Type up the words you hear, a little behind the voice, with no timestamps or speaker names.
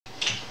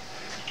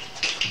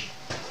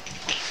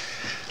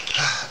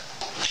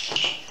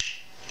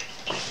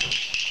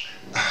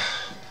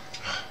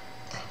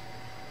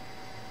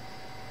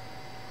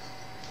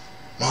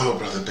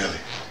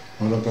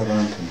Brother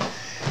Anthony.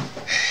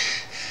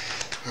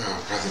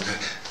 Oh,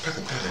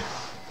 Brother Billy,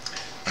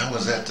 I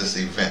was at this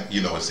event,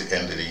 you know, it's the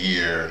end of the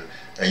year,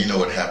 and you know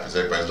what happens,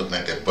 everybody's looking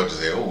at their budget,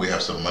 they say, oh, we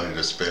have some money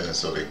to spend, and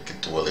so they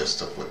get to all their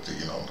stuff with the,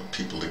 you know, the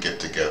people to get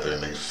together,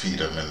 and they feed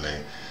them, and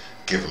they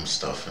give them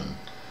stuff, and,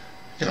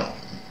 you know,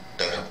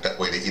 that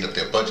way they eat up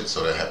their budget,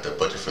 so they have their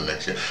budget for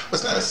next year.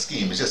 But it's not a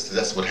scheme, it's just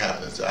that's what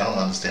happens. I don't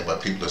understand why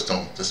people just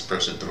don't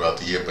disperse it throughout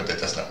the year, but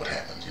that's not what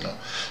happens, you know.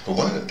 But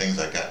one of the things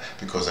I got,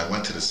 because I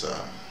went to this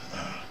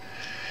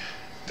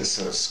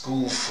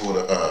school for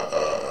the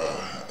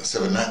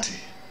Sevenati,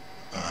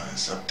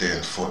 it's up there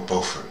in Fort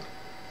Beaufort.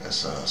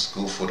 It's a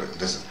school for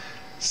this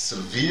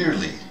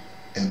severely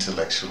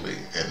intellectually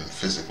and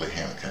physically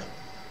handicapped.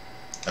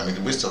 I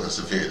mean, we're talking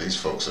severe. These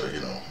folks are, you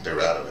know,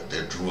 they're out of it.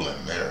 They're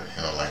drooling. They're,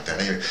 you know, like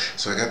that. Anyway,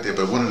 so I got there,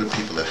 but one of the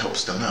people that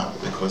helps them out,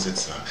 because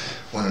it's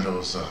one of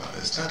those,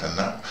 it's not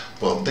a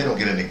well, they don't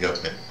get any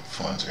government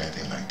funds or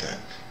anything like that.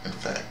 In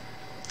fact,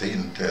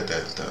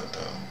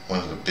 one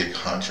of the big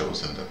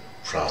honchos in the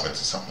province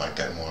or something like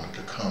that wanted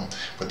to come,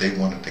 but they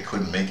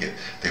couldn't make it.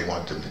 They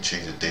wanted them to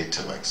change the date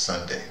to like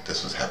Sunday.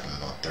 This was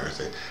happening on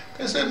Thursday.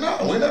 They said, no,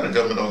 we're not a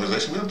government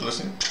organization. We don't have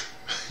to listen.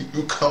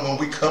 You come when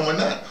we come or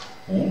not.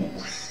 Ooh.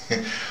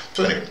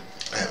 So anyway,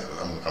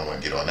 I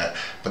want to get on that.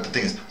 But the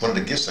thing is, one of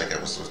the gifts I got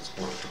was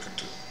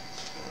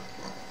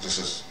this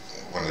is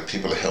one of the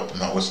people that helped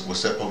them out.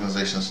 What's that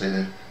organization say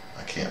there?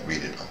 I can't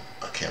read it.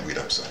 I can't read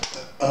upside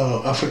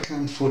down.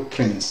 African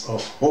Footprints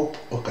of Hope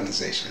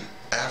Organization.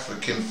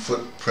 African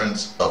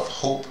Footprints of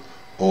Hope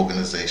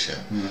Organization.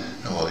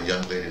 And well, the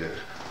young lady that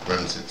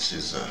runs it,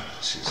 she's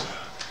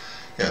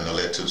yeah, and the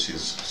led too.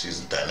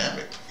 She's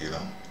dynamic, you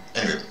know.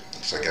 Anyway,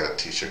 so I got a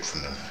T-shirt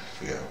from them. I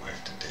forgot where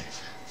today.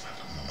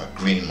 A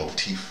green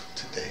motif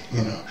today,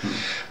 you know.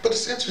 But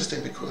it's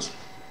interesting because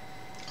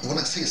when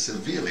I say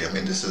severely, I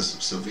mean this is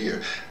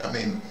severe. I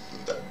mean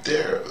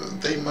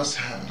they must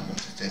have,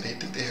 they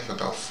think they have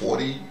about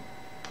 40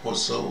 or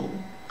so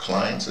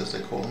clients, as they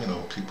call them, you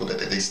know, people that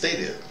they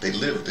stay there, they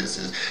live.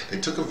 They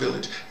took a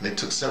village and they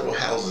took several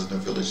houses in the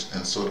village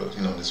and sort of,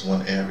 you know, this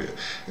one area.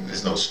 And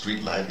there's no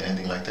street light or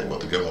anything like that. Well,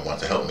 the government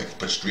wants to help make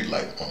put street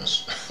light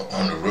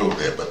on the road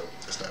there, but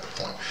that's not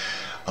the point.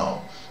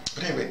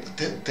 But anyway,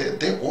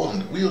 they're all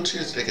in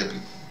wheelchairs.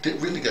 They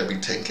really got to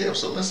be taken care of.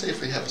 So let's say if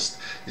we have,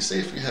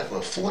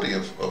 40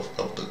 of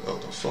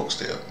the folks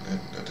there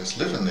that's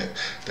living there,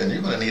 then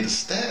you're going to need a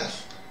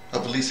staff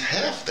of at least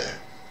half that.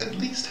 At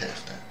least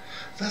half that.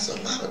 That's a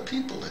lot of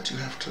people that you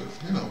have to,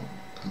 you know,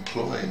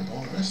 employ and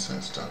all the rest of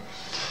that stuff.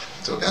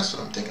 So that's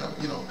what I'm thinking.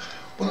 You know,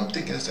 what I'm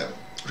thinking is that,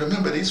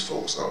 remember, these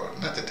folks are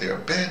not that they're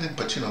abandoned,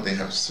 but you know they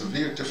have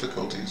severe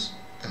difficulties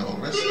and all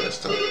the rest of that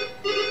stuff.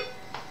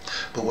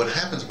 But what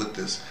happens with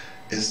this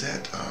is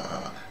that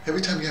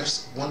every time you have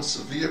one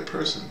severe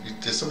person,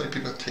 there's so many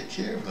people that take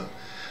care of them.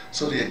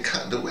 So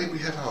the way we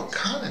have our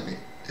economy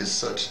is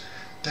such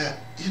that,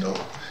 you know,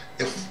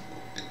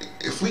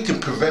 if we can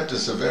prevent the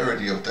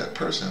severity of that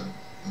person,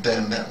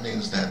 then that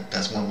means that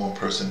that's one more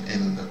person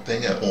in the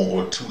thing,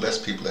 or two less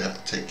people that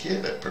have to take care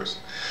of that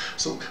person.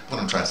 So what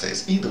I'm trying to say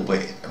is, either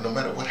way, no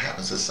matter what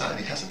happens,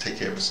 society has to take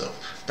care of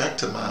itself. Back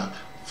to my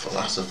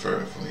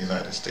philosopher from the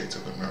United States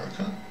of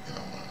America, you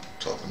know,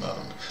 talking about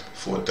him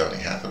before, Donny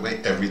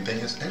Hathaway, everything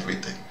is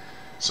everything.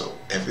 So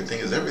everything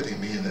is everything,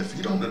 meaning if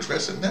you don't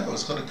address it now,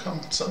 it's going to come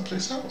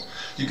someplace else.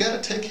 You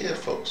got to take care of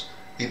folks.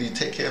 Either you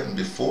take care of them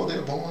before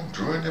they're born,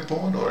 during they're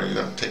born, or you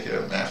got to take care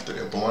of them after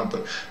they're born,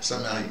 but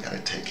somehow you got to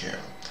take care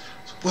of them.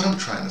 So what I'm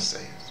trying to say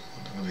is,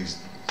 one of these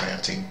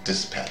ranting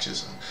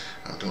dispatches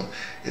I'm doing,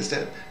 is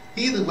that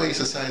either way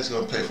society is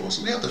going to pay for it.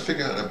 So we have to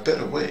figure out a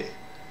better way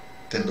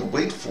than to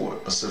wait for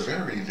a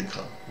severity to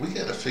come. We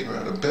got to figure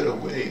out a better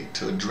way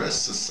to address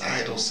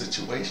societal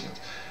situations.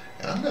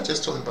 And I'm not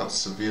just talking about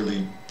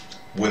severely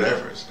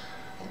whatevers.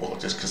 Well,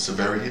 just because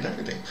severity and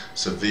everything.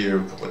 Severe,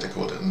 what they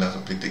call it,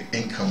 another big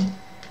income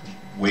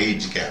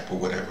wage gap or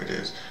whatever it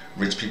is.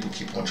 Rich people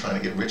keep on trying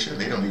to get richer, and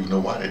they don't even know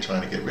why they're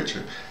trying to get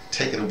richer.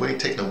 Take it away,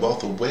 taking the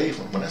wealth away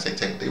from, when I say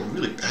take, they're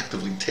really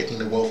actively taking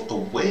the wealth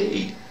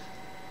away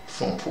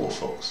from poor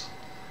folks.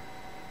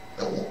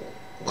 Now,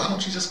 why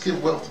don't you just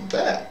give wealth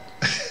back?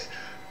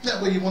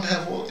 That way you won't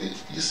have all,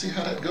 you see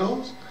how that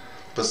goes?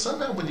 But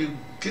somehow when you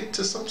get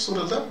to some sort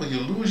of level, you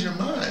lose your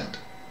mind.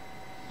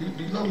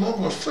 You're no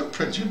longer a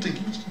footprint. You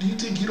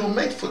think you don't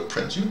make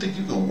footprints. You think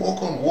you can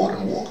walk on water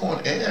and walk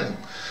on air and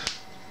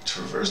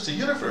traverse the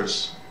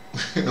universe,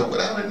 you know,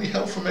 without any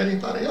help from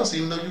anybody else,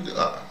 even though you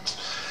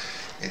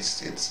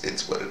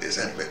it's what it is.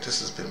 Anyway,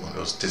 this has been one of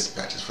those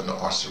dispatches from the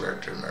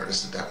ArtsDirector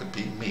emeritus. That would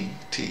be me,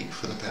 T,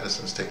 from the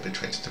Pattersons, taking the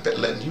train to Tibet,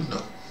 letting you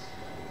know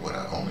what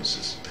I only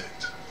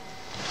suspect.